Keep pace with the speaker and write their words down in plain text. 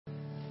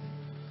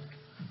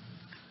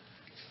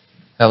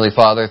Heavenly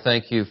Father,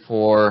 thank you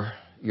for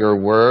your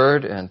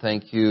word, and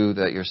thank you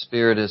that your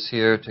Spirit is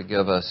here to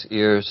give us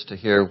ears to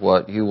hear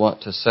what you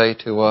want to say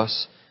to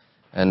us.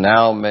 And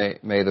now may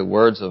the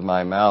words of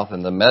my mouth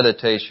and the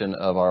meditation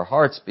of our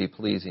hearts be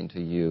pleasing to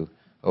you,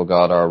 O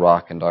God, our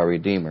rock and our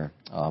Redeemer.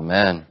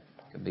 Amen.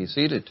 You can be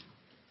seated.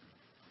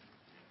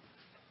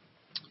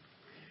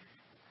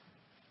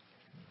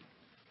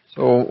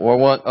 So I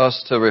want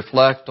us to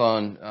reflect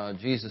on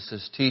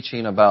Jesus'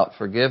 teaching about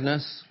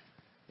forgiveness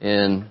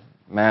in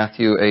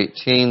Matthew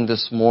 18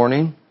 this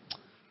morning.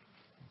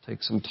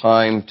 Take some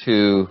time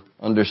to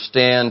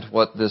understand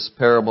what this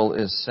parable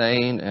is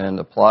saying and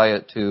apply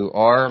it to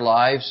our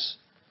lives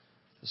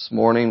this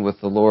morning with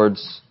the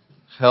Lord's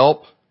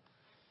help.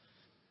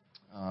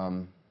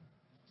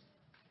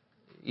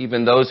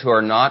 Even those who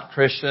are not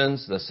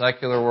Christians, the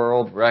secular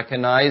world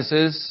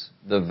recognizes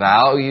the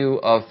value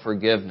of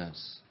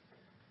forgiveness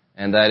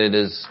and that it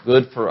is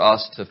good for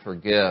us to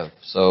forgive.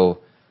 So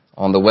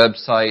on the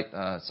website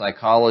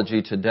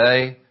Psychology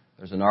Today,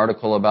 there's an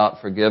article about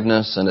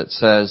forgiveness, and it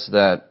says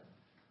that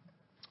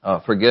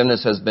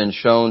forgiveness has been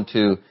shown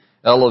to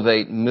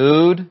elevate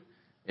mood,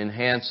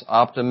 enhance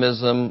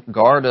optimism,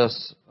 guard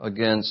us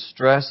against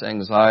stress,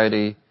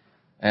 anxiety,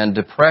 and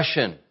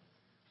depression.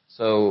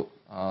 So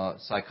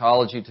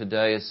Psychology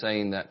Today is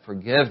saying that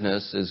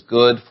forgiveness is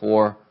good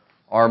for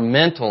our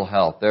mental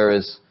health. There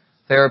is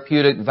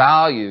therapeutic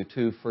value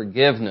to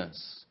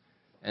forgiveness,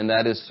 and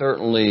that is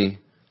certainly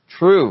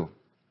true.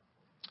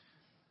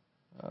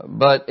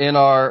 But in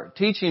our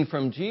teaching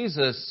from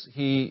Jesus,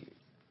 he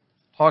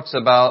talks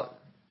about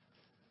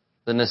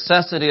the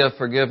necessity of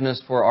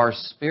forgiveness for our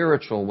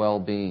spiritual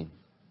well-being.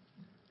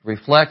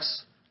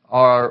 Reflects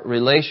our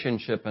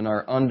relationship and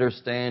our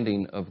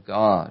understanding of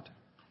God.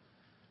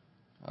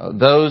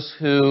 Those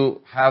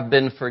who have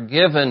been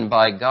forgiven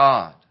by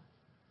God,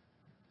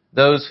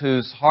 those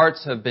whose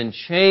hearts have been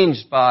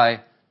changed by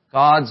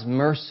God's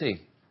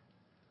mercy,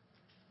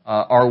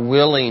 are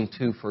willing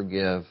to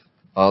forgive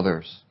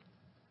others.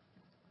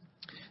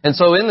 And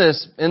so in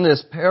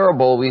this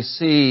parable, we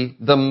see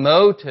the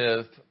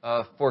motive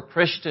for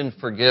Christian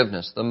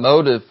forgiveness, the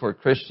motive for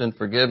Christian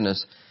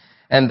forgiveness,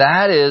 and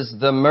that is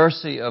the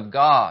mercy of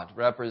God,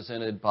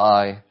 represented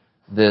by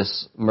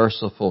this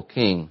merciful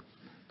King.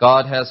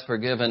 God has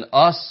forgiven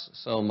us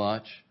so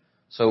much,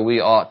 so we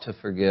ought to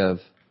forgive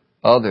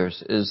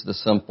others, is the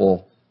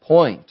simple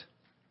point.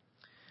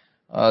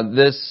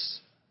 This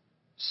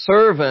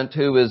servant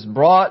who is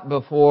brought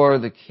before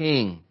the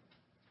king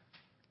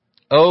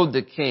owed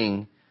the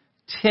king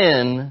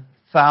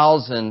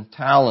 10,000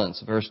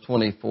 talents, verse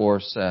 24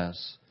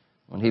 says.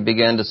 When he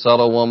began to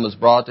settle, one was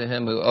brought to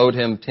him who owed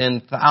him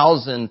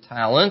 10,000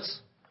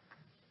 talents.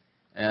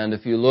 And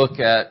if you look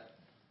at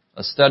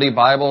a study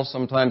Bible,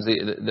 sometimes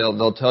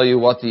they'll tell you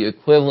what the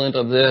equivalent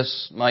of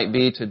this might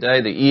be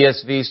today. The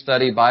ESV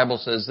study Bible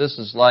says this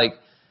is like,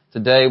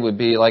 today would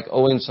be like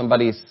owing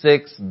somebody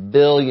 $6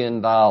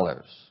 billion.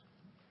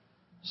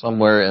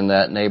 Somewhere in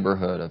that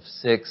neighborhood of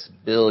 $6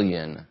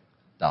 billion.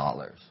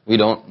 We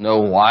don't know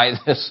why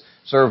this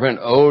servant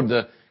owed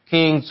the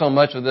king so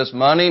much of this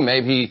money.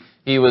 Maybe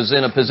he was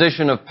in a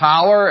position of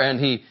power and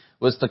he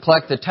was to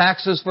collect the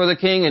taxes for the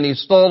king and he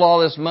stole all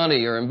this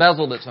money or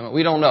embezzled it somehow.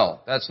 We don't know.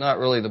 That's not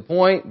really the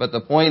point. But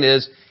the point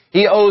is,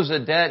 he owes a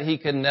debt he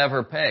can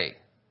never pay.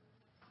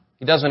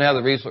 He doesn't have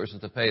the resources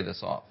to pay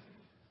this off.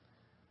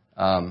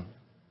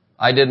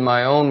 I did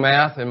my own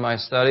math in my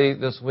study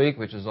this week,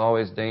 which is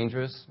always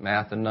dangerous.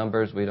 Math and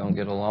numbers, we don't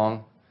get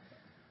along.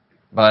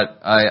 But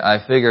I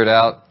figured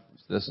out,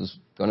 this is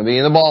going to be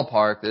in the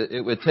ballpark, that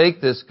it would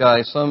take this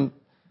guy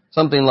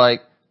something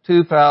like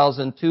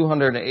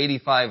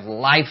 2,285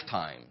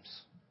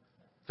 lifetimes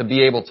to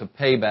be able to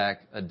pay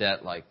back a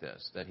debt like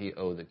this that he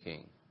owed the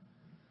king.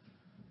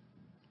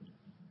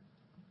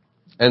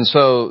 And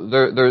so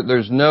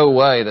there's no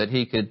way that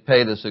he could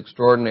pay this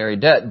extraordinary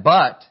debt,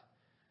 but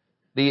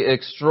the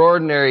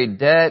extraordinary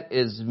debt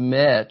is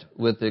met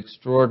with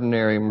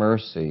extraordinary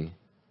mercy.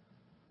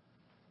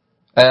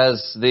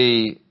 As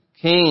the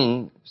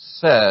king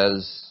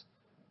says,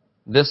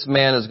 this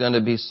man is going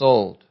to be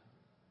sold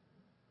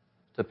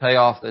to pay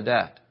off the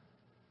debt.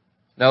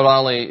 Not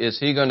only is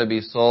he going to be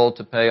sold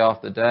to pay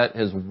off the debt,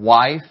 his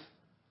wife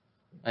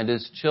and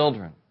his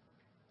children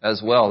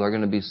as well, they're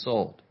going to be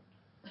sold.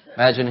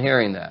 Imagine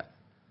hearing that.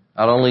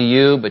 Not only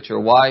you, but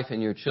your wife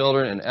and your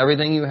children and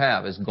everything you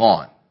have is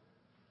gone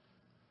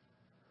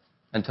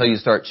until you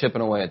start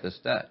chipping away at this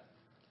debt.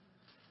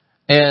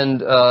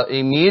 And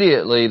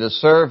immediately the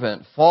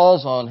servant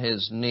falls on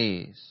his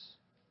knees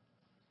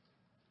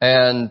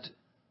and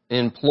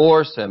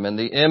implores him. And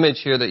the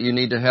image here that you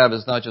need to have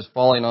is not just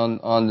falling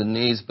on the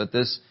knees, but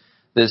this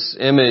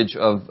image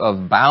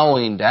of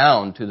bowing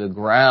down to the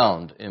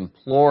ground,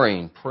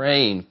 imploring,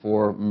 praying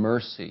for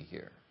mercy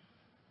here.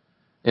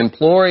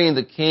 Imploring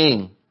the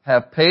king,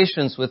 have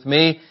patience with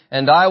me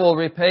and I will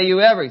repay you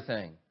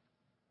everything.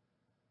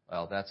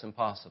 Well, that's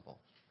impossible.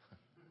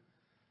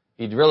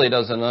 He really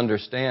doesn't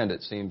understand,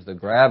 it seems, the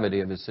gravity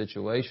of his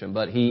situation,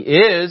 but he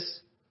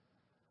is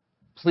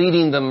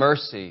pleading the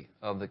mercy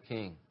of the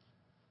king.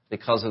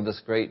 because of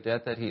this great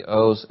debt that he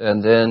owes.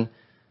 And then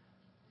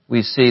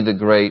we see the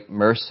great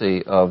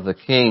mercy of the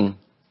king.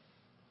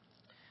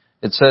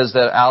 It says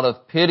that out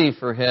of pity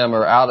for him,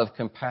 or out of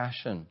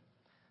compassion,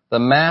 the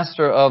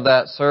master of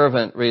that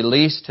servant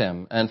released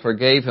him and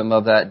forgave him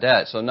of that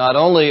debt. So not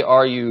only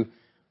are you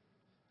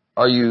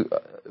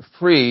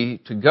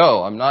free to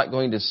go, I'm not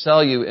going to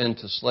sell you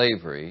into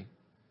slavery.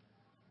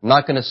 I'm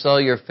not going to sell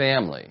your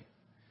family.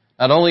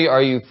 Not only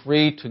are you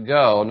free to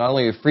go, not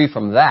only are you free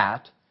from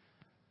that,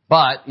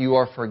 but you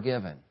are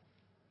forgiven.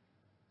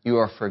 You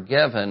are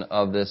forgiven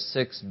of this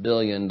 $6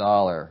 billion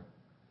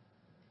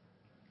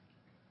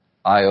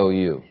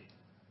IOU.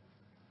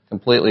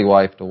 Completely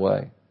wiped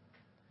away.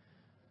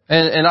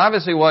 And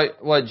obviously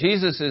what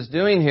Jesus is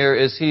doing here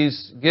is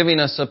He's giving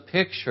us a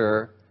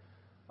picture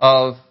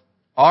of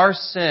our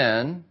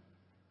sin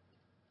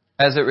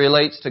as it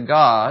relates to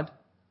God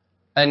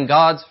and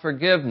God's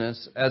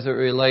forgiveness as it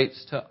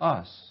relates to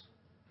us.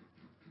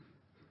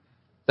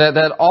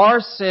 That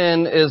our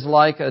sin is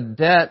like a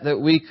debt that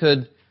we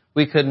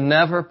could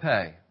never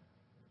pay.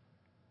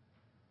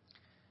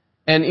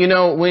 And you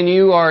know, when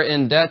you are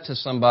in debt to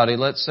somebody,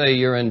 let's say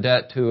you're in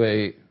debt to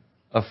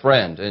a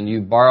friend and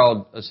you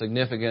borrowed a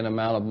significant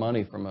amount of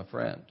money from a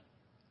friend.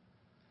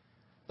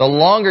 The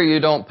longer you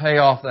don't pay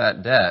off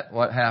that debt,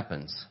 what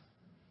happens?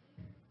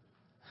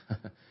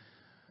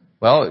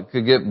 Well, it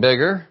could get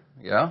bigger,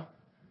 yeah.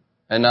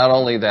 And not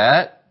only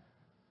that,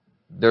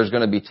 there's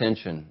going to be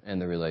tension in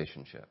the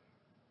relationship.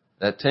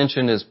 That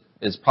tension is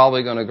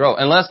probably going to grow.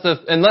 Unless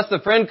the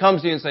friend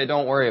comes to you and say,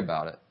 don't worry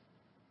about it.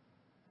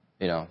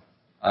 You know,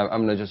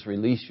 I'm going to just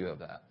release you of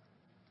that.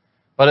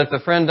 But if the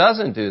friend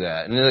doesn't do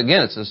that, and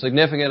again, it's a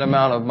significant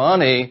amount of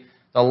money,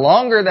 the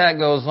longer that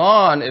goes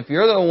on, if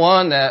you're the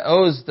one that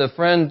owes the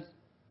friend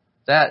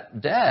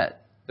that debt,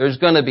 there's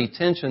going to be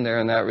tension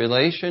there in that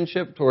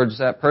relationship towards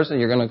that person.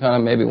 You're going to kind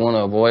of maybe want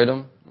to avoid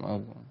them.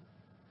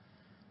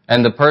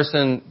 And the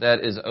person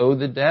that is owed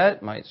the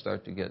debt might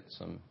start to get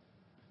some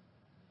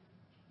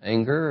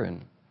anger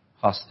and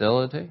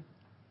hostility.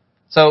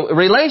 So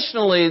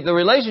relationally, the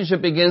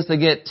relationship begins to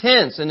get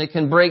tense and it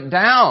can break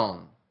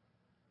down.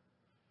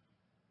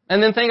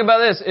 And then think about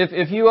this.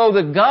 If you owe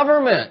the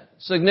government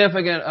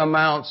significant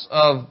amounts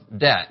of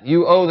debt,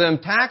 you owe them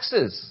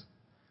taxes,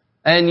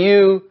 and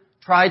you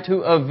try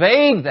to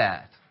evade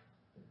that,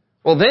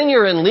 well, then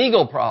you're in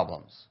legal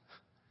problems.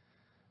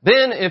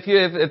 Then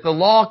if the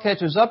law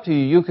catches up to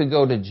you, you could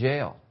go to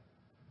jail.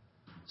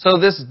 So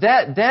this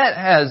debt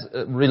has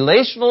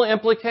relational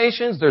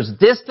implications. There's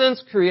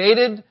distance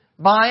created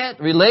by it.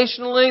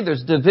 Relationally,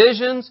 there's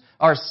divisions.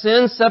 Our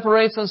sin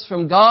separates us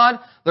from God.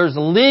 There's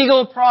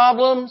legal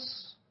problems.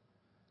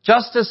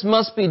 Justice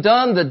must be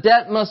done. The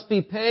debt must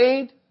be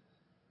paid.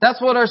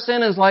 That's what our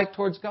sin is like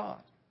towards God.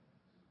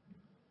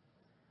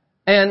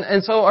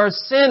 And so our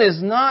sin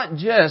is not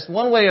just,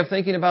 one way of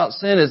thinking about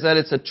sin is that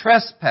it's a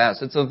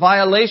trespass. It's a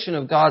violation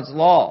of God's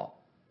law.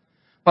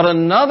 But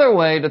another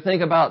way to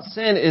think about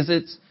sin is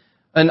it's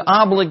an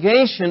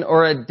obligation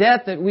or a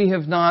debt that we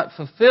have not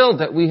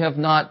fulfilled, that we have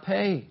not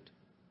paid.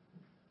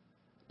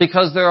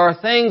 Because there are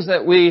things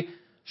that we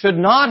should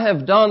not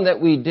have done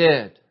that we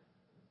did.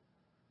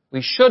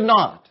 We should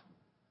not.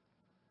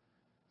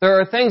 There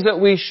are things that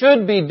we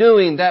should be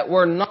doing that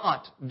we're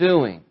not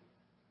doing.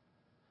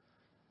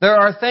 There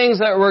are things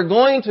that we're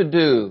going to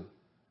do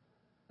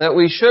that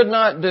we should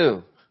not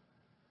do.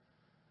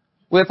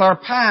 With our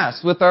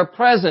past, with our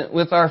present,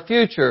 with our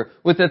future,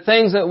 with the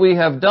things that we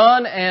have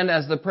done, and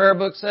as the prayer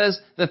book says,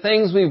 the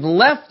things we've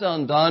left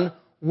undone,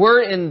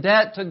 we're in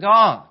debt to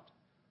God.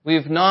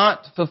 We've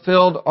not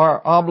fulfilled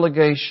our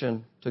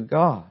obligation to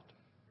God.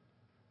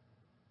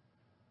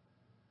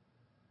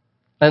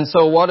 And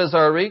so what is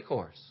our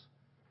recourse?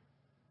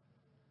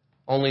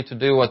 Only to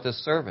do what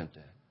this servant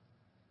did.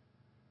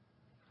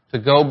 To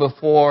go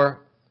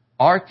before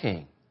our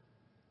King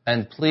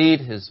and plead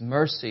His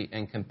mercy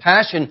and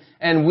compassion,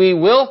 and we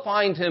will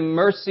find Him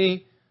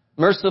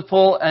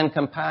merciful and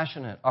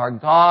compassionate. Our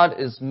God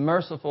is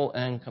merciful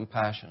and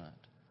compassionate.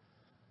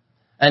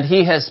 And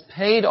He has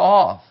paid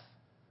off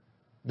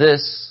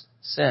this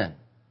sin.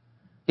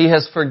 He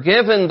has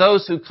forgiven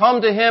those who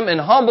come to Him in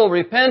humble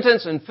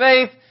repentance and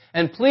faith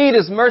and plead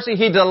His mercy.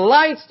 He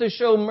delights to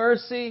show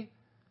mercy.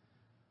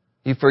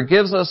 He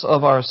forgives us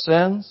of our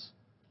sins.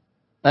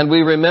 And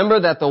we remember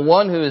that the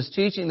one who is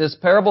teaching this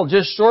parable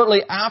just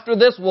shortly after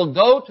this will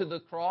go to the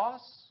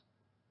cross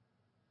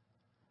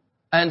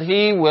and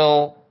He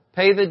will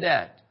pay the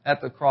debt at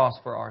the cross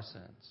for our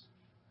sins.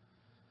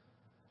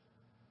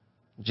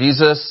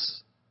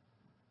 Jesus,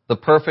 the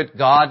perfect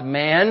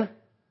God-man,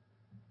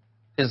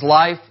 His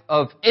life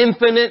of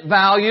infinite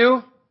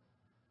value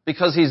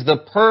because He's the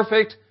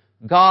perfect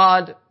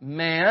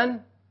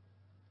God-man,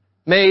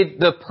 made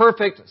the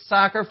perfect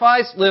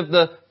sacrifice, lived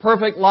the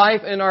perfect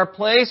life in our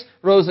place,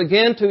 rose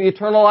again to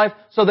eternal life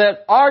so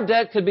that our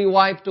debt could be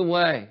wiped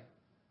away.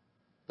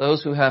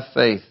 Those who have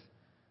faith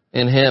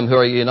in Him, who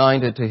are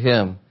united to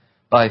Him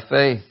by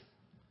faith.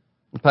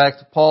 In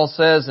fact, Paul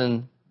says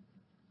in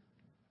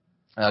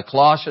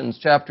Colossians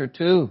chapter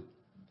 2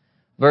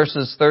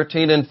 Verses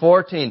 13 and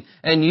 14.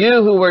 And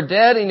you who were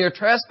dead in your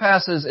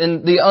trespasses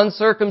in the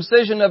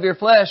uncircumcision of your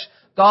flesh,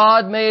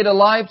 God made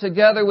alive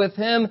together with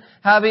Him,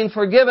 having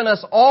forgiven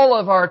us all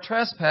of our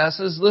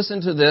trespasses.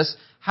 Listen to this.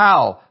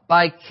 How?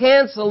 By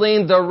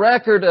canceling the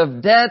record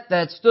of debt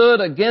that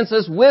stood against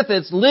us with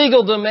its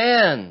legal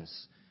demands.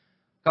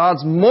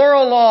 God's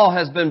moral law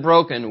has been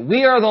broken.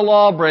 We are the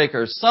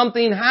lawbreakers.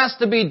 Something has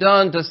to be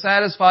done to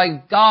satisfy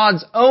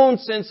God's own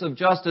sense of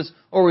justice,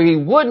 or He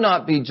would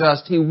not be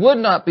just. He would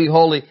not be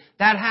holy.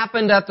 That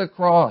happened at the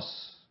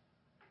cross.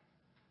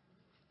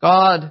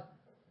 God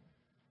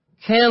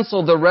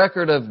canceled the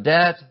record of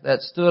debt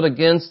that stood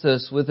against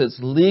us with its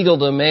legal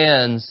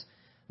demands.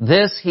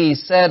 This He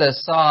set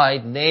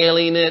aside,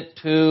 nailing it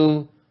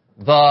to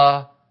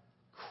the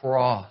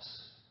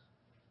cross.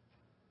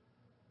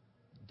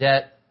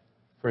 Debt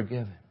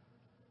forgiven.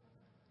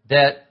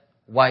 Debt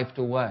wiped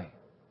away.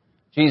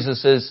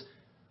 Jesus'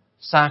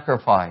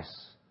 sacrifice,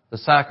 the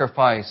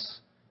sacrifice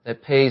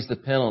that pays the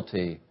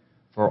penalty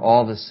for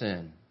all the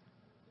sin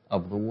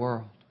of the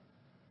world.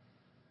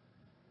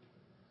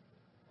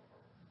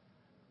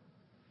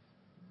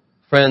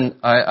 Friend,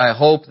 I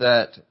hope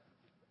that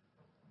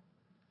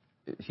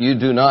you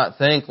do not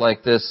think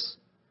like this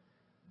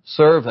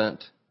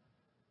servant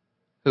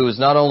who is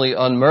not only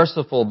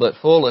unmerciful but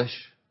foolish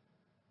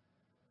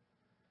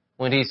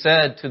when he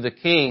said to the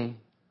king,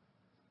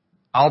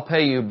 I'll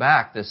pay you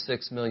back this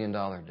 $6 million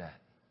debt.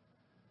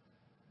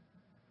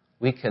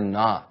 We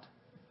cannot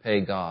pay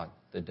God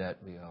the debt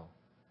we owe.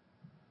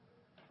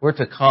 We're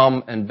to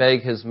come and beg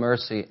His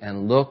mercy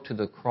and look to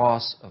the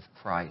cross of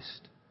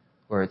Christ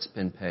where it's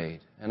been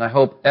paid. And I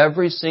hope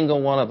every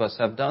single one of us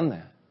have done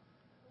that.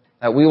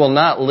 That we will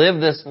not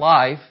live this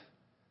life,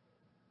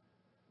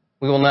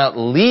 we will not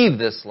leave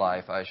this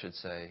life, I should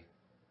say,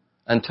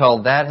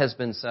 until that has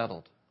been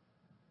settled.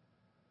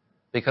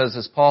 Because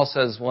as Paul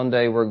says, one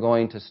day we're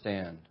going to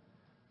stand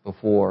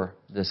before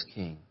this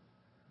King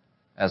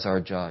as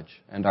our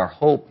judge. And our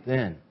hope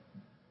then,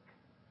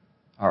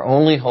 our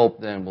only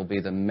hope then will be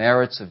the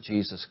merits of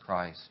Jesus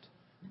Christ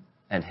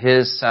and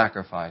His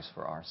sacrifice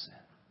for our sin.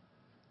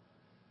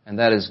 And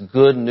that is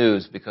good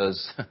news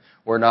because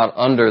we're not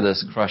under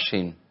this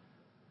crushing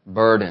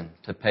burden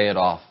to pay it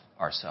off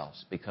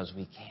ourselves because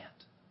we can't.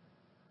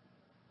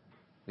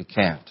 We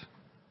can't.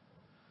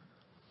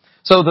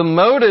 So the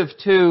motive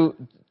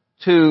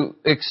to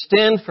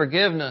extend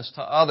forgiveness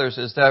to others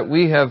is that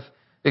we have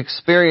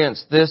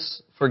experienced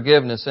this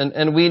forgiveness.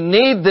 And we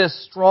need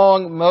this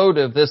strong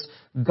motive, this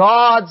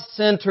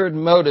God-centered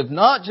motive,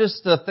 not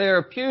just the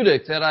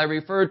therapeutic that I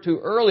referred to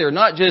earlier,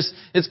 not just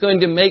it's going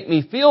to make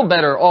me feel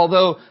better,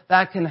 although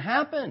that can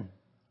happen.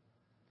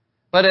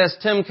 But as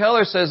Tim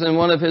Keller says in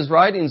one of his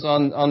writings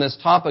on this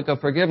topic of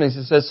forgiveness,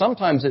 he says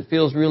sometimes it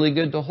feels really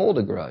good to hold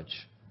a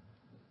grudge.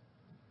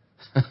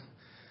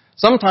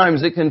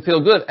 Sometimes it can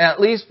feel good,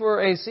 at least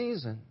for a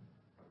season,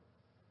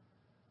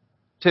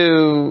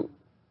 to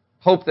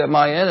hope that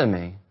my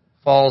enemy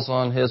falls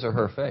on his or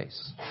her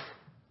face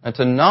and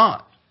to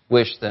not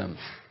wish them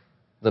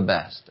the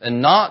best and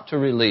not to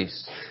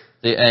release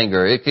the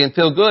anger. It can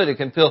feel good. It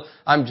can feel,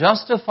 I'm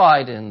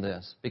justified in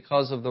this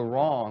because of the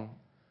wrong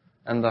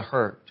and the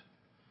hurt,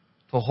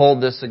 to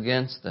hold this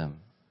against them.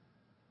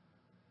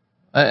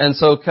 And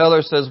so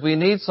Keller says we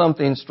need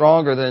something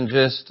stronger than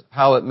just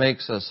how it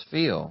makes us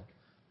feel.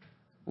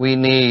 We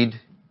need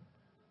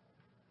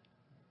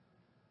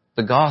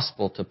the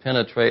gospel to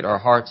penetrate our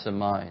hearts and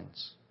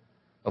minds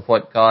of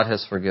what God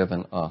has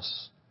forgiven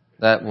us.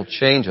 That will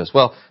change us.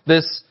 Well,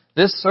 this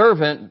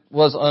servant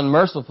was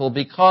unmerciful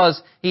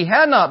because he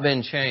had not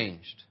been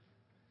changed.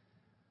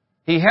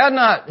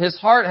 His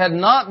heart had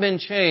not been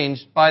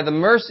changed by the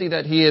mercy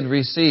that he had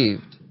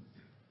received.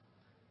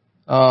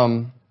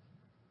 An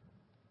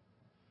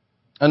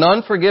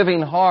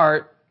unforgiving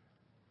heart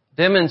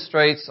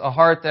demonstrates a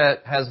heart that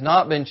has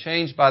not been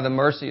changed by the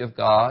mercy of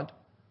God,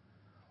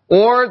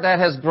 or that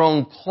has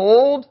grown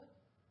cold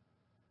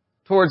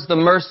towards the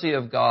mercy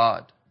of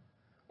God,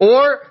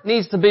 or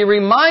needs to be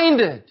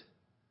reminded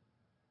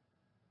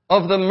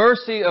of the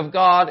mercy of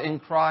God in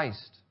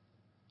Christ.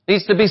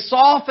 Needs to be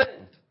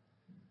softened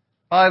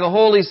by the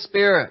Holy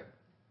Spirit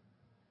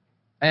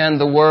and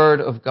the Word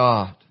of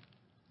God.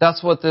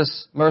 That's what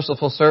this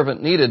merciful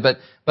servant needed,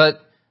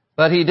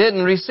 but he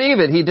didn't receive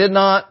it. He did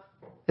not.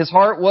 His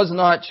heart was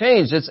not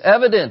changed. It's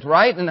evident,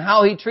 right, in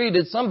how he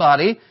treated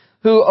somebody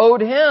who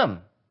owed him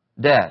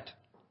debt.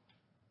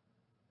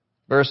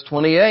 Verse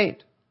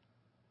 28.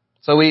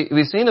 So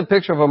we've seen a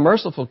picture of a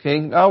merciful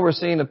king. Now we're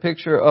seeing a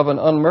picture of an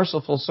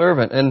unmerciful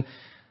servant. And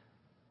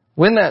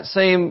when that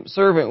same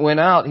servant went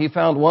out, he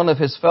found one of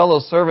his fellow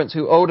servants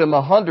who owed him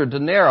 100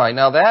 denarii.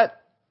 Now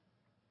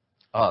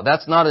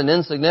that's not an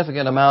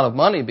insignificant amount of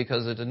money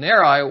because a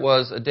denarii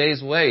was a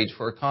day's wage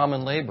for a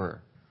common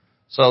laborer.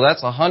 So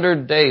that's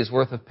 100 days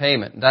worth of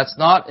payment. That's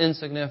not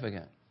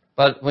insignificant.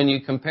 But when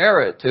you compare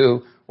it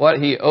to what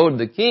he owed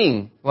the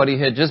king, what he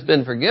had just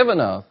been forgiven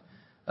of,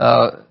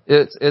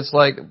 it's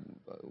like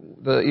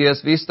the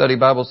ESV Study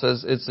Bible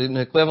says it's an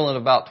equivalent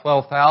of about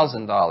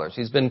 $12,000.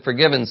 He's been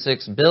forgiven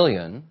 $6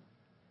 billion.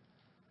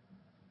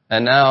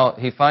 And now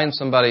he finds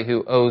somebody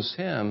who owes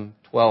him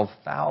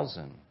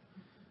 12,000.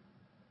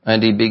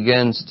 And he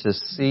begins to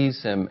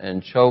seize him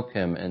and choke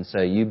him and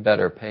say, you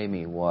better pay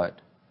me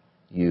what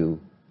you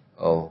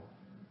owe.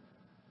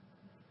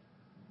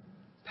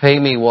 Pay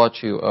me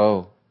what you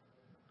owe.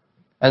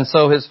 And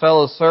so his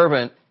fellow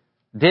servant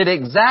did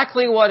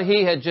exactly what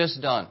he had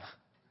just done.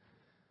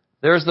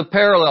 There's the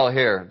parallel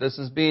here. This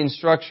is being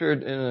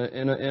structured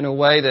in a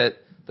way that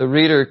the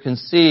reader can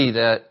see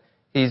that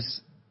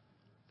he's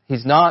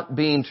not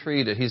being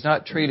treated. He's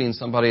not treating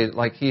somebody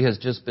like he has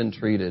just been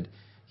treated.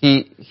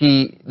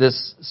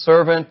 This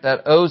servant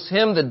that owes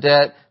him the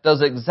debt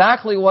does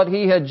exactly what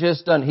he had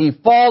just done. He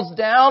falls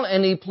down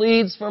and he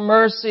pleads for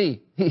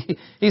mercy.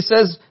 He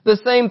says the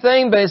same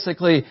thing,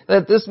 basically,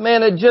 that this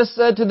man had just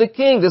said to the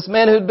king, this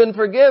man who'd been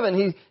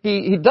forgiven.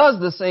 He does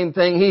the same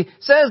thing. He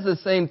says the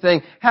same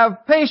thing.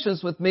 Have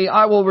patience with me,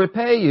 I will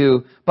repay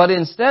you. But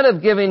instead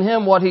of giving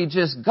him what he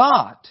just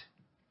got,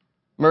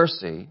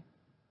 mercy,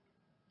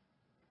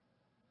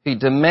 he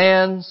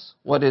demands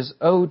what is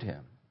owed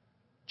him,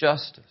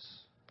 justice.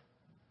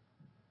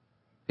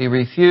 He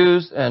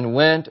refused and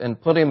went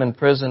and put him in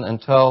prison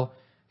until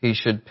he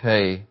should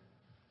pay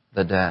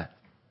the debt.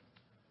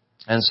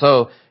 And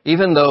so,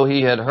 even though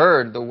he had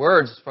heard the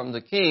words from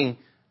the king,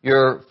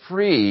 you're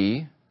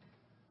free,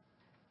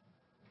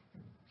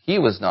 he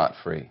was not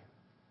free.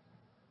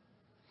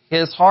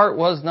 His heart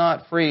was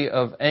not free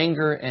of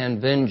anger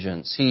and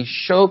vengeance. He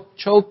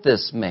choked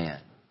this man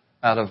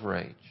out of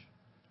rage.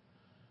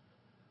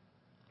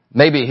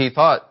 Maybe he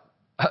thought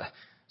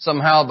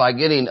somehow by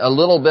getting a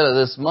little bit of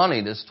this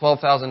money, this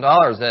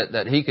 $12,000,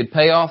 that he could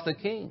pay off the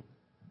king.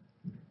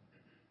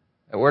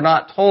 We're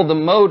not told the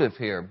motive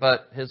here,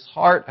 but his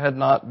heart had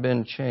not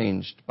been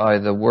changed by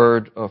the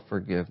word of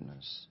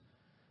forgiveness,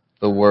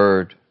 the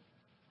word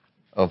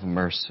of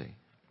mercy.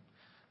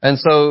 And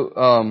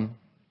so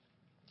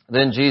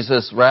then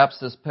Jesus wraps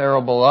this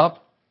parable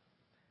up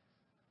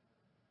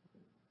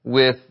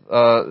with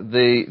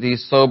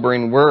these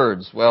sobering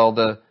words. Well,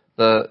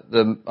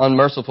 the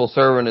unmerciful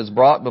servant is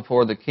brought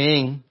before the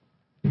king.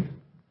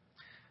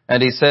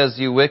 And he says,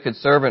 you wicked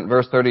servant,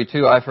 verse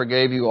 32, I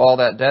forgave you all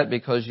that debt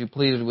because you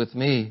pleaded with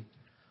me.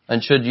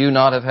 And should you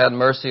not have had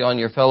mercy on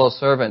your fellow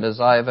servant as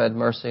I have had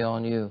mercy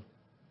on you?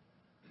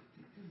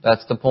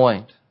 That's the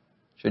point.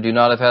 Should you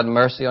not have had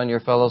mercy on your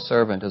fellow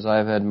servant as I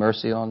have had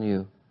mercy on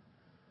you?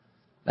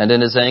 And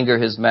in his anger,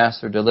 his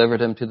master delivered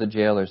him to the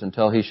jailers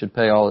until he should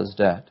pay all his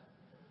debt,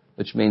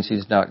 which means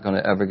he's not going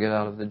to ever get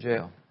out of the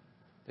jail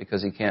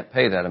because he can't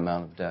pay that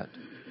amount of debt.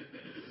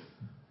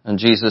 And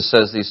Jesus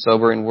says these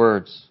sobering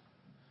words,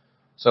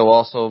 so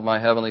also my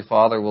heavenly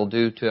Father will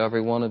do to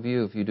every one of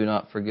you if you do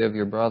not forgive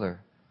your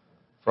brother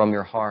from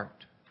your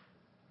heart.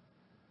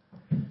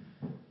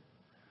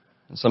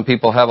 And some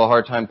people have a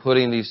hard time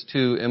putting these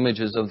two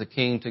images of the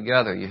king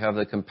together. You have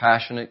the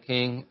compassionate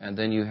king, and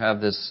then you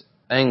have this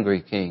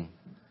angry king.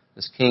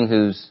 This king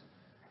who's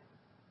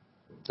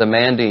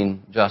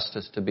demanding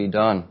justice to be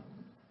done.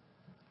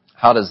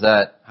 How does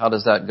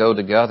that go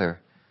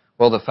together?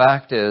 Well, the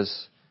fact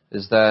is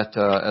that,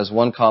 as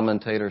one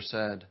commentator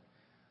said,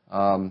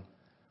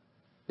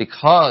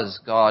 because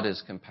God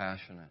is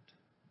compassionate,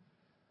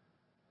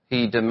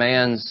 He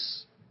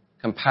demands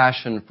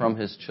compassion from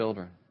His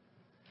children.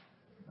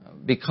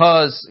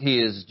 Because He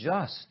is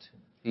just,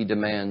 He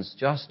demands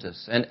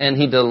justice. And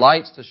He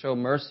delights to show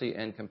mercy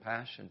and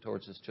compassion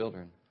towards His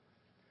children.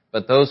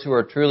 But those who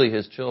are truly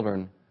His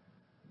children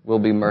will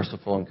be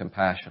merciful and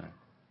compassionate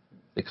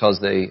because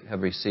they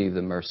have received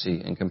the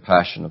mercy and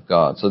compassion of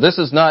God. So this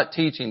is not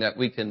teaching that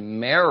we can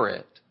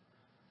merit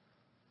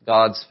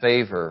God's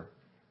favor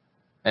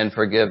and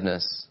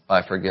forgiveness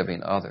by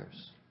forgiving others.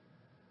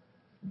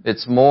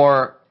 It's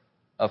more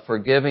a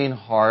forgiving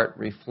heart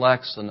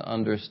reflects an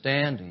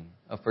understanding.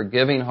 A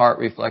forgiving heart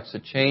reflects a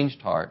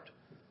changed heart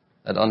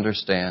that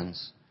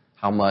understands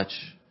how much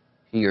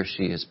he or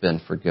she has been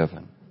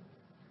forgiven.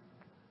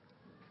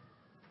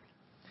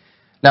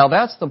 Now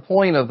that's the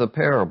point of the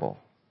parable.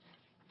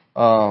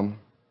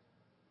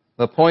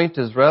 The point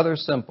is rather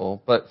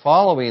simple, but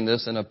following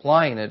this and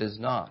applying it is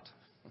not.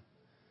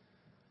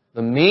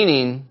 The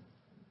meaning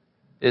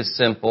is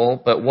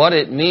simple, but what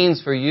it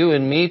means for you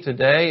and me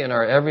today in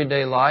our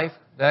everyday life,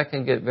 that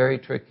can get very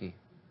tricky.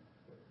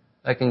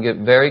 That can get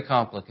very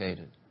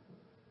complicated.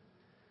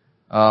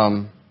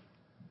 So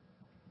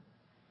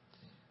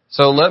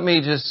let me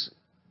just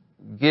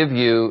give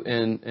you,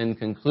 in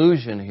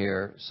conclusion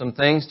here, some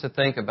things to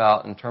think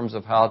about in terms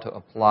of how to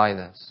apply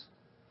this.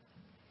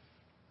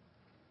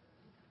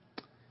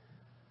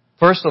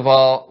 First of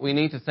all, we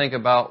need to think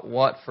about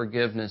what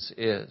forgiveness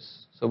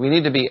is. So we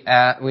need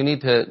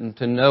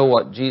to know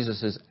what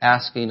Jesus is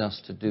asking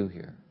us to do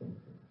here.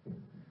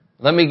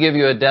 Let me give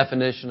you a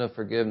definition of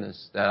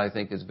forgiveness that I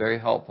think is very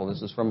helpful.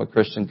 This is from a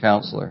Christian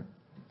counselor.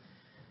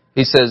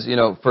 He says,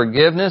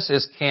 forgiveness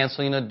is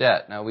canceling a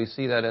debt. Now we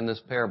see that in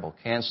this parable,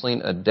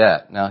 canceling a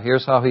debt. Now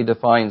here's how he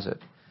defines it.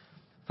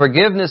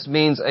 Forgiveness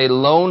means a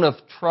loan of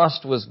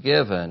trust was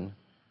given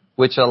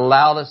which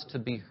allowed us to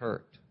be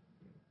hurt.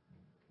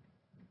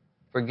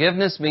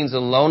 Forgiveness means a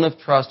loan of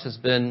trust has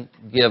been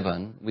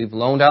given. We've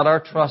loaned out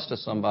our trust to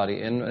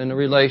somebody in a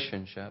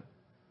relationship,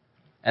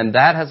 and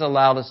that has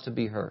allowed us to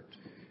be hurt.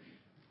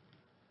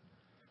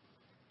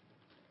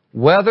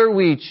 Whether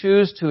we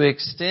choose to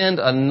extend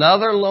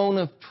another loan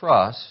of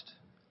trust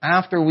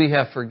after we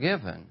have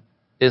forgiven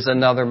is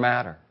another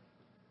matter.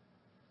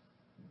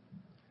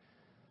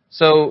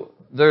 So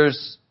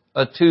there's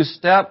a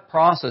two-step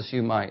process,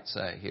 you might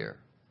say, here.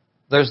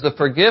 There's the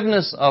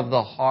forgiveness of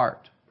the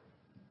heart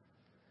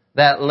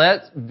that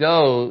lets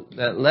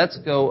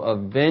go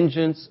of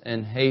vengeance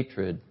and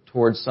hatred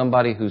towards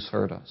somebody who's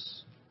hurt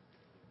us.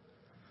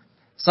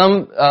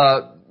 Some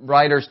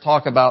writers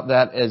talk about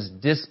that as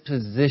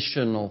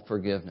dispositional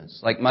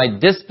forgiveness. Like my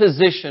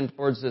disposition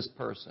towards this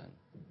person,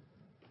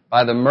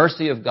 by the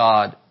mercy of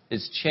God,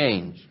 is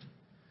changed.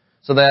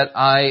 So that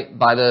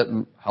by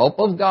the help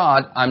of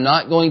God, I'm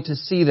not going to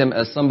see them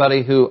as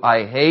somebody who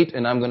I hate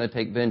and I'm going to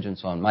take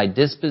vengeance on. My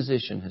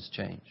disposition has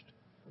changed.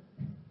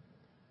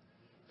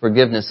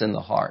 Forgiveness in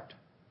the heart.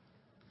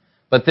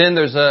 But then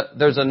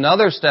there's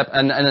another step,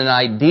 and an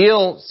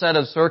ideal set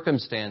of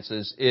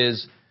circumstances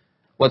is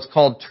what's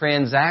called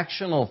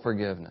transactional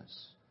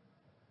forgiveness.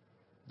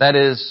 That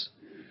is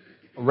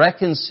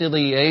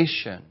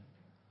reconciliation.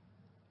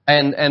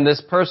 And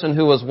this person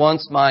who was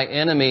once my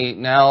enemy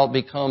now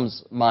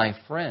becomes my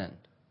friend.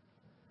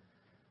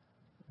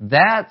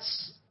 That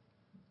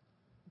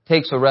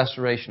takes a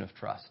restoration of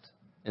trust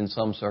in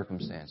some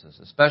circumstances,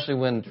 especially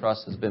when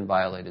trust has been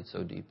violated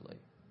so deeply.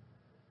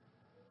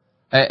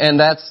 And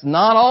that's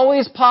not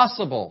always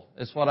possible,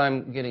 is what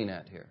I'm getting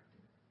at here.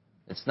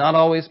 It's not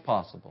always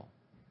possible.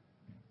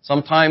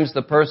 Sometimes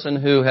the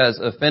person who has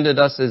offended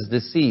us is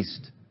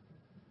deceased.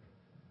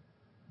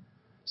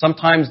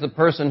 Sometimes the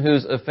person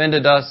who's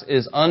offended us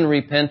is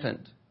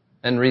unrepentant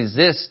and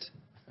resist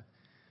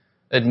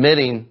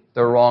admitting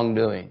their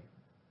wrongdoing.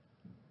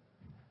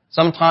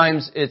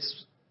 Oftentimes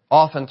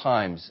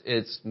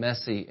it's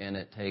messy and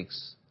it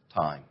takes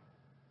time.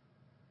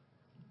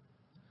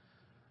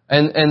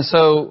 And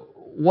so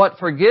what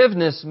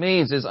forgiveness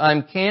means is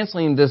I'm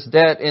canceling this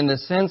debt in the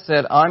sense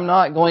that I'm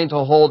not going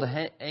to hold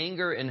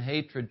anger and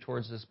hatred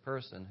towards this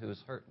person who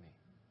has hurt me.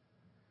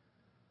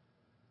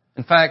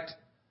 In fact,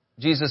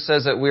 Jesus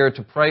says that we are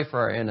to pray for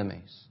our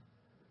enemies.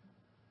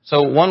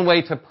 So one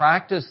way to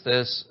practice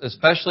this,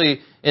 especially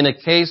in a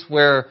case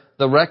where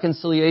the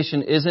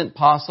reconciliation isn't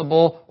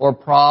possible or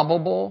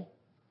probable,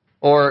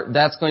 or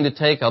that's going to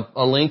take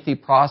a lengthy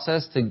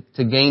process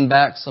to gain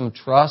back some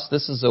trust,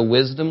 this is a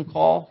wisdom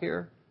call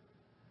here.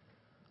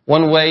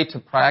 One way to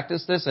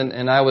practice this,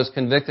 and I was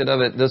convicted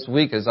of it this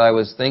week as I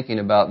was thinking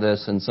about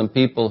this, and some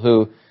people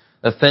who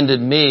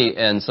offended me,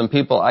 and some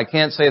people, I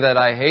can't say that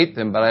I hate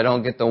them, but I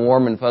don't get the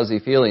warm and fuzzy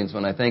feelings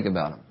when I think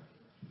about them.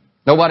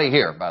 Nobody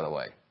here, by the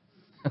way.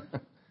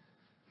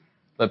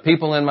 But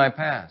people in my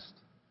past.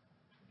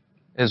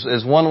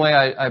 Is one way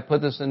I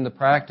put this into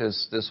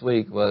practice this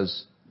week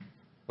was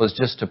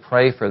just to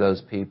pray for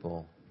those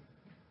people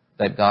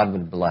that God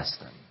would bless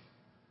them.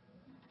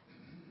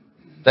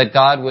 That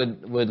God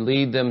would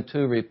lead them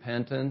to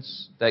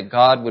repentance. That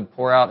God would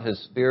pour out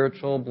His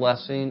spiritual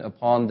blessing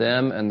upon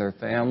them and their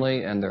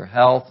family and their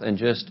health, and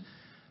just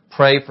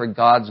pray for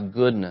God's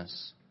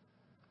goodness.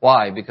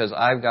 Why? Because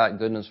I've got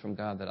goodness from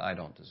God that I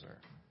don't deserve.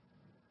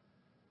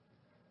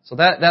 So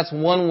that's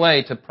one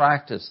way to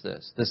practice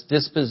this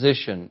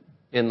disposition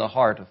in the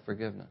heart of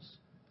forgiveness.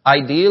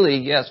 Ideally,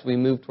 yes, we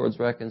move towards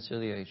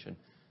reconciliation.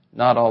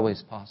 Not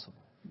always possible.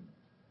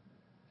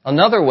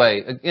 Another way,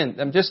 again,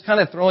 I'm just kind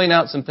of throwing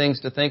out some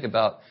things to think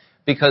about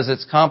because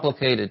it's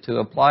complicated to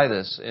apply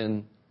this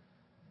in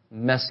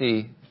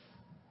messy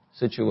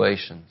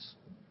situations.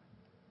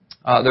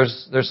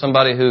 There's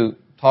somebody who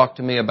talked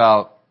to me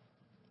about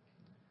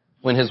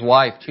when his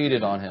wife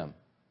cheated on him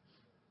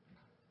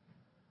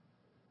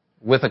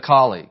with a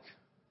colleague.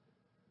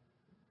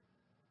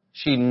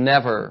 She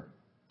never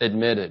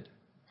admitted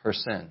her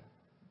sin.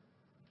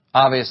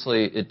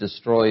 Obviously, it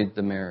destroyed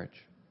the marriage.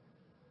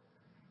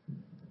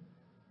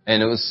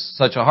 And it was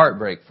such a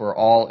heartbreak for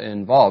all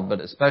involved,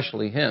 but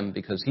especially him,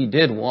 because he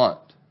did want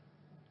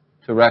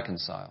to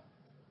reconcile.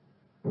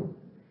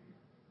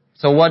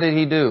 So what did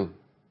he do?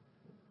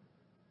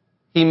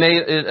 He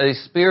made it a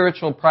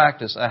spiritual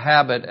practice, a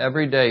habit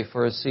every day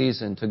for a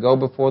season to go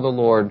before the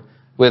Lord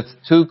with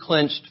two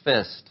clenched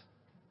fists.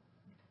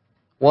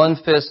 One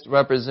fist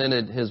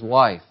represented his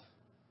wife.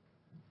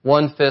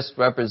 One fist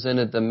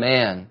represented the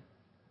man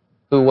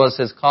who was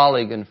his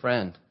colleague and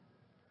friend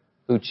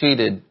who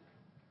cheated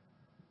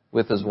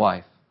with his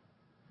wife.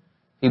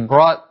 He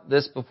brought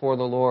this before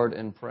the Lord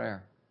in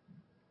prayer.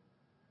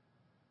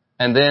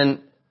 And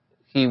then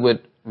he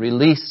would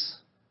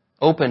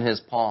open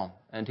his palm,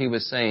 and he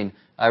was saying,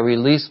 I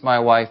release my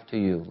wife to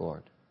you,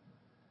 Lord.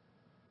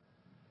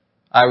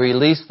 I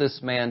release this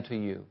man to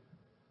you.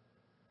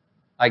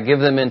 I give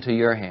them into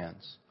your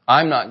hands.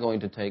 I'm not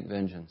going to take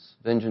vengeance.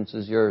 Vengeance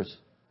is yours.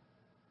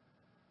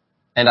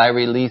 And I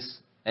release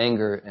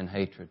anger and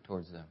hatred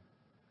towards them.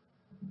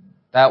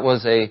 That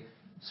was a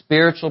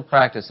spiritual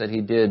practice that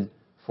he did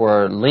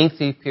for a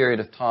lengthy period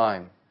of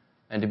time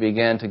and to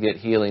begin to get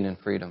healing and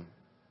freedom.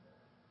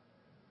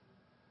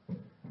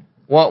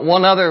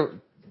 One other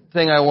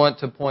thing I want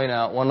to point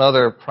out, one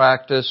other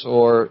practice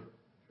or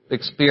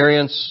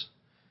experience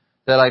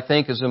that I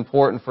think is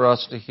important for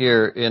us to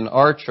hear in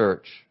our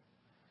church,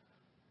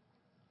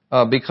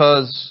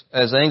 because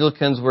as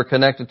Anglicans we're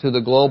connected to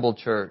the global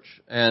church,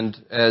 and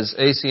as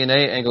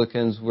ACNA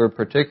Anglicans we're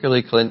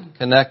particularly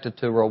connected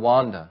to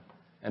Rwanda,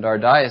 and our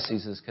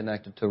diocese is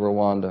connected to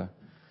Rwanda.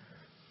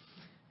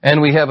 And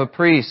we have a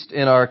priest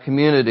in our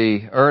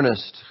community,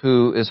 Ernest,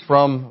 who is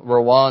from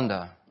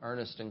Rwanda,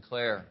 Ernest and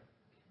Claire.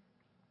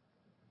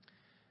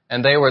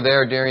 And they were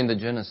there during the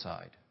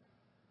genocide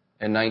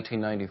in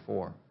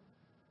 1994.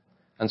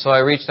 And so I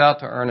reached out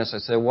to Ernest. I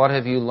said, what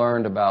have you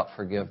learned about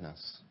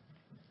forgiveness?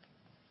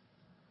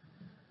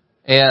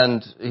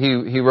 And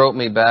he wrote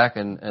me back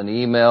an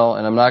email,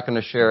 and I'm not going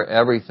to share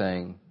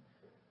everything.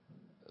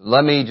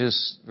 Let me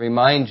just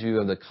remind you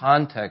of the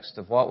context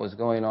of what was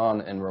going on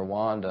in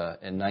Rwanda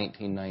in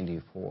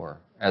 1994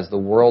 as the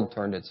world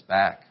turned its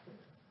back.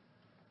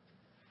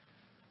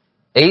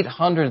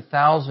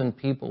 800,000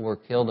 people were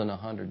killed in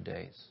 100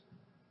 days.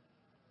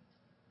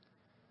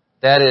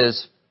 That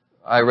is,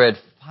 I read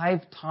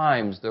 5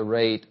 times the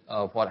rate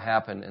of what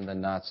happened in the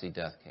Nazi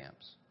death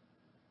camps.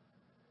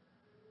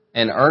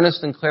 And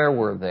Ernest and Claire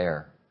were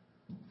there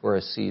for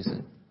a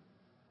season.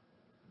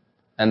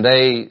 And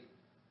they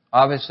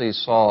obviously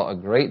saw a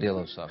great deal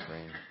of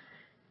suffering.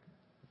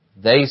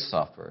 They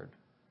suffered.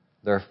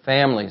 Their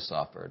family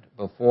suffered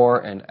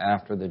before and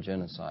after the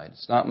genocide.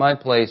 It's not my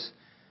place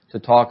to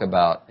talk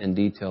about in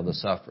detail the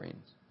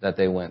sufferings that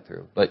they went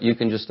through. But you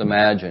can just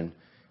imagine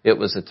it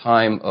was a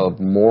time of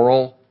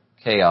moral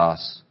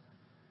chaos,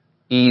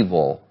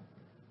 evil,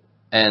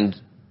 and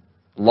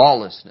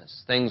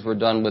lawlessness. Things were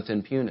done with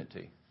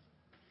impunity.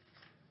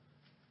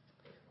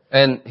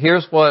 And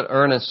here's what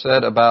Ernest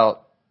said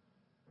about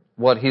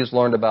what he's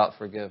learned about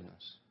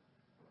forgiveness.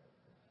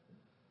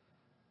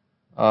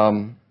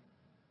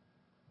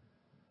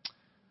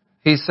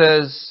 He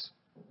says,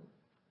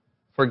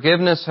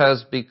 forgiveness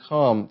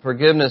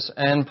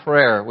and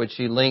prayer, which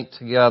he linked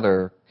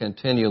together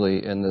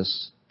continually in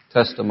this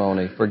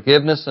testimony.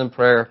 Forgiveness and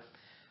prayer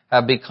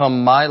have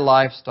become my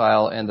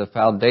lifestyle and the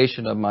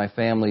foundation of my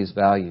family's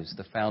values.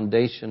 The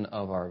foundation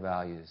of our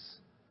values.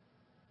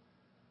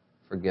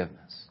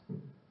 Forgiveness.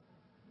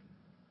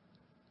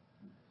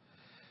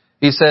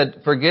 He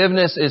said,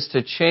 forgiveness is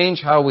to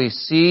change how we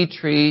see,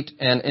 treat,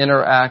 and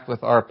interact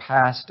with our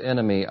past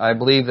enemy. I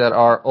believe that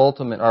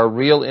our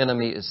real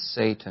enemy is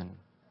Satan.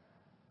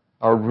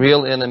 Our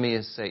real enemy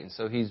is Satan.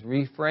 So he's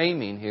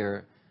reframing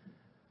here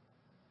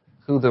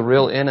who the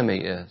real enemy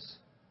is.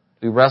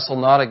 We wrestle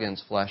not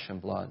against flesh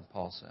and blood,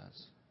 Paul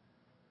says.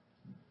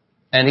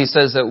 And he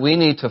says that we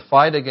need to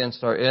fight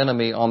against our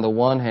enemy on the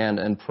one hand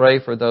and pray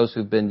for those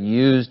who've been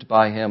used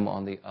by him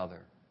on the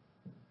other.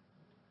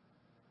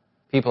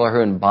 People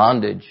are in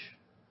bondage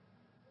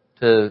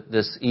to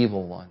this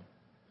evil one.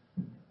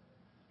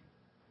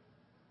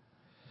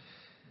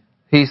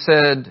 He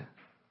said,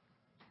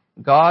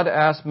 God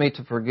asked me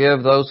to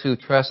forgive those who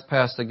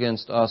trespassed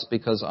against us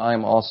because I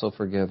am also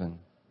forgiven.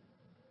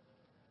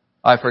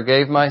 I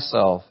forgave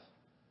myself,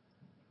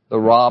 the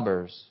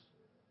robbers,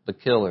 the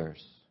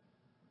killers.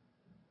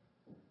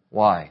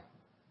 Why?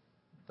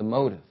 The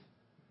motive.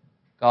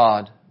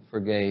 God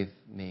forgave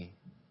me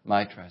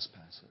my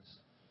trespasses.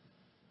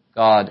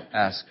 God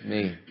asked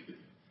me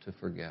to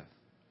forgive.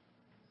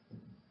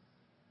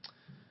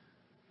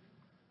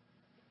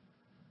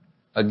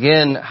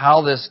 Again,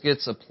 how this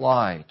gets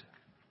applied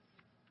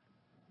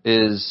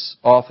is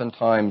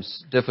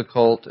oftentimes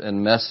difficult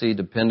and messy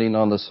depending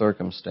on the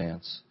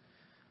circumstance.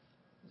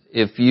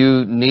 If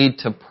you need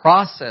to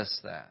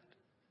process that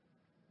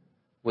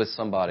with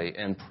somebody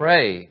and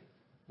pray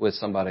with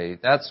somebody,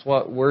 that's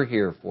what we're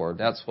here for.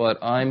 That's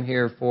what I'm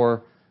here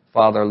for.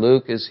 Father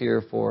Luke is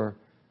here for.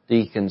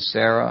 Deacon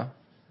Sarah,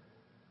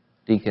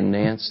 Deacon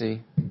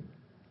Nancy.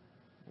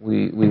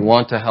 We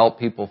want to help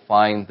people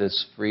find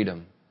this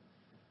freedom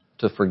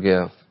to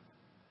forgive.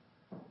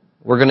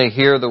 We're going to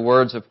hear the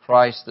words of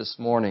Christ this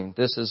morning.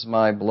 This is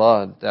my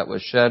blood that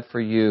was shed for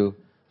you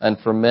and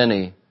for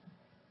many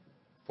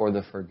for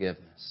the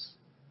forgiveness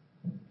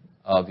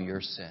of your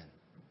sin.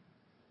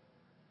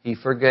 He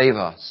forgave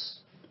us.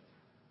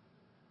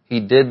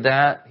 He did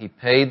that. He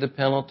paid the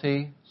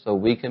penalty so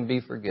we can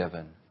be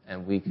forgiven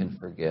and we can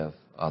forgive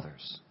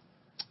others.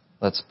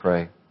 Let's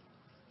pray.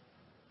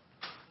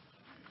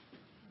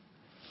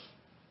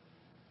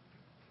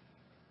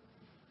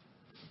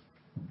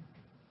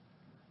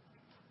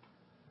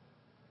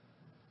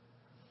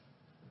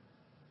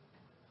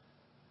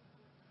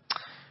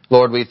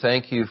 Lord, we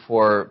thank you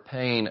for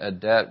paying a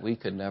debt we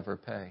could never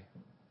pay.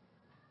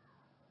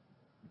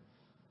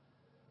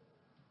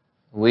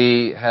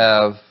 We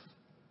have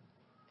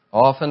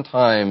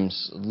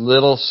oftentimes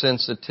little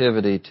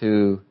sensitivity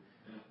to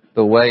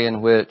the way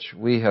in which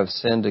we have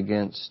sinned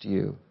against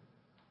you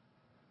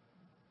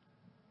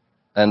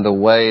and the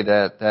way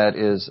that that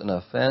is an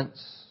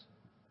offense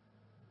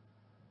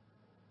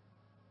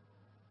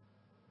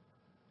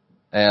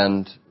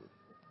and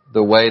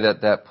the way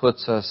that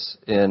puts us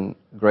in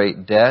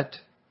great debt.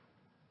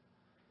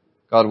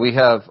 God, we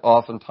have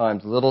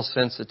oftentimes little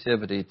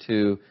sensitivity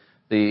to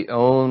the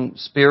own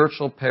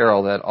spiritual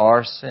peril that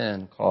our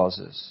sin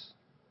causes.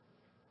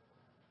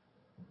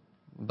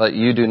 But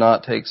you do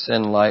not take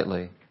sin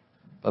lightly.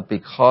 But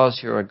because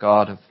you're a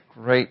God of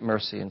great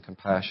mercy and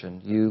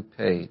compassion, you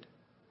paid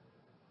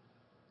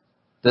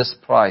this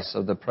price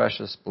of the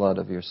precious blood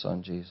of your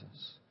Son,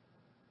 Jesus.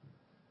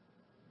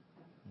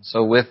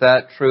 So with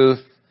that truth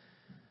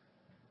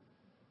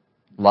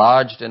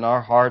lodged in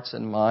our hearts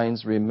and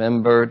minds,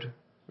 remembered,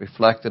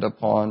 reflected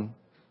upon,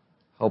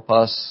 help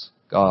us,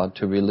 God,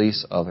 to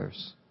release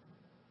others.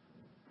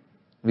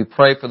 We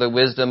pray for the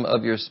wisdom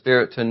of your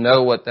Spirit to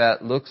know what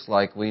that looks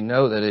like. We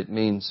know that it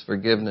means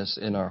forgiveness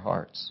in our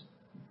hearts.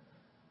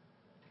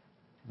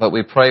 But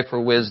we pray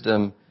for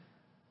wisdom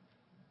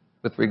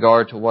with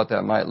regard to what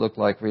that might look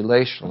like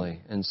relationally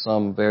in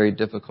some very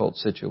difficult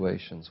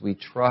situations. We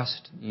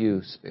trust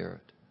you,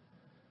 Spirit,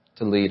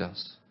 to lead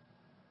us.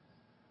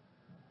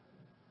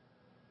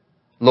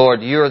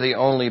 Lord, you are the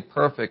only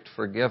perfect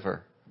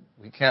forgiver.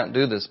 We can't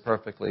do this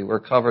perfectly.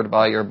 We're covered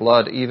by your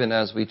blood even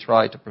as we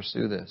try to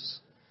pursue this.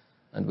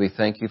 And we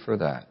thank you for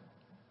that.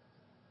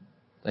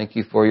 Thank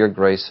you for your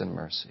grace and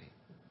mercy.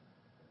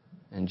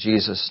 In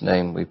Jesus'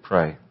 name we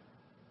pray.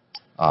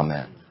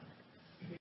 Amen.